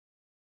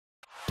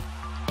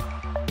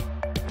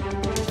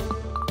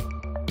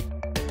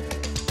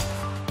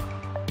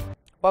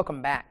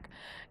Welcome back.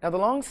 Now, the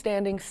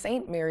long-standing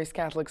St. Mary's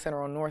Catholic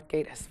Center on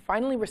Northgate has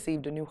finally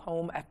received a new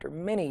home after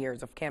many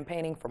years of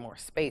campaigning for more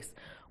space.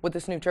 With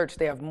this new church,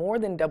 they have more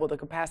than double the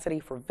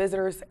capacity for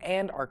visitors,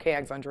 and our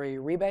KAG's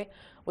Andrea Uribe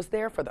was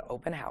there for the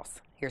open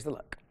house. Here's a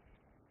look.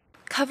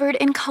 Covered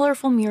in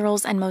colorful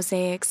murals and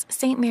mosaics,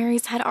 St.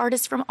 Mary's had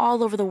artists from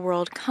all over the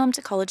world come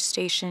to College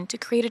Station to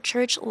create a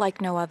church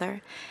like no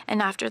other.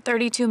 And after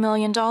 $32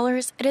 million,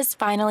 it has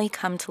finally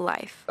come to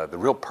life. The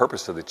real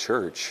purpose of the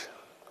church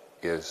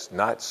is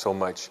not so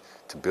much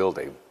to build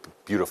a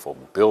beautiful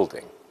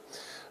building,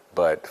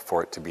 but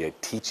for it to be a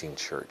teaching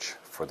church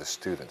for the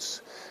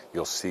students.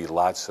 You'll see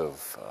lots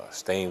of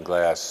stained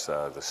glass,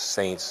 the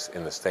saints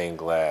in the stained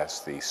glass,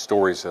 the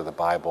stories of the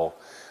Bible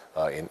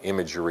in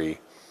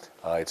imagery.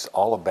 It's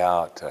all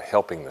about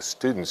helping the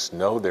students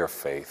know their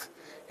faith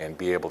and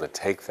be able to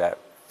take that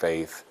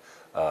faith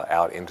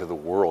out into the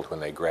world when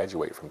they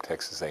graduate from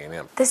Texas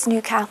A&M. This new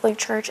Catholic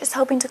church is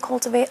hoping to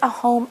cultivate a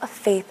home of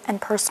faith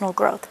and personal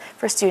growth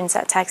for students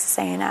at Texas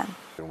A&M.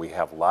 And we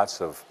have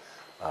lots of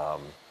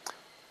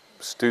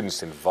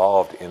students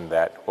involved in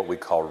that, what we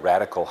call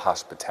radical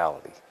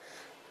hospitality,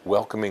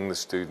 welcoming the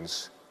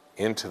students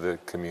into the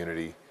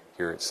community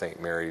here at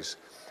St. Mary's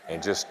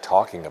and just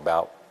talking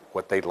about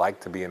what they'd like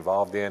to be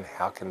involved in,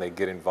 how can they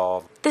get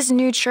involved. This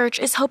new church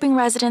is hoping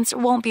residents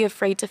won't be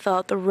afraid to fill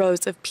out the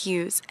rows of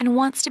pews and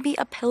wants to be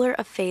a pillar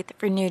of faith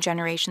for new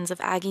generations of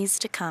Aggies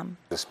to come.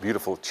 This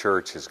beautiful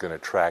church is going to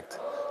attract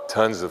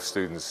tons of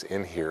students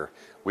in here.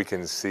 We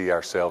can see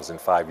ourselves in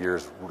 5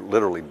 years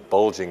literally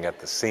bulging at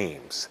the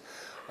seams.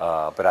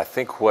 But I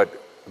think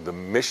what the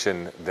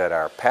mission that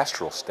our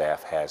pastoral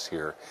staff has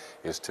here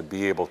is to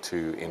be able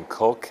to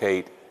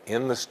inculcate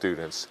in the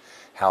students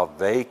how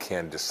they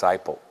can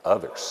disciple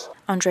others.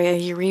 Andrea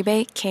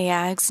Uribe,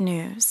 KAG's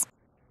News.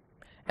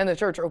 And the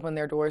church opened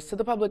their doors to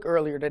the public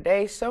earlier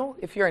today, so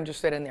if you're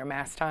interested in their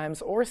mass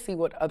times or want to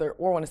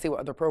see what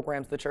other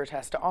programs the church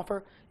has to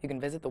offer, you can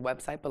visit the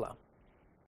website below.